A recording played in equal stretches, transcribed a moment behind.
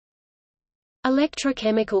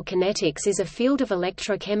Electrochemical kinetics is a field of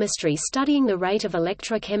electrochemistry studying the rate of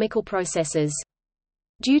electrochemical processes.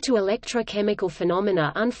 Due to electrochemical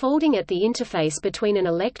phenomena unfolding at the interface between an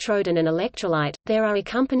electrode and an electrolyte, there are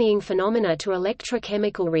accompanying phenomena to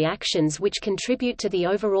electrochemical reactions which contribute to the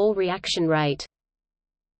overall reaction rate.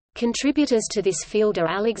 Contributors to this field are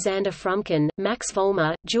Alexander Frumkin, Max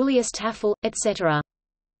Vollmer, Julius Tafel, etc.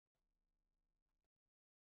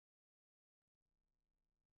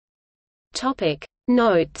 Topic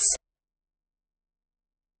Notes.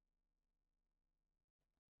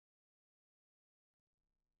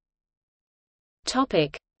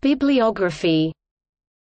 Topic Bibliography.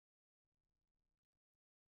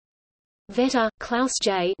 Vetter, Klaus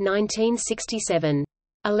J. 1967.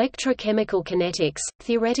 Electrochemical Kinetics,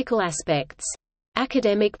 Theoretical Aspects.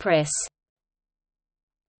 Academic Press.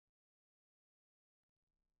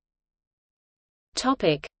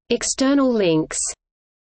 Topic External links.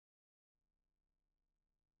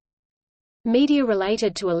 Media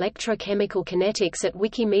related to electrochemical kinetics at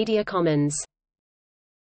Wikimedia Commons.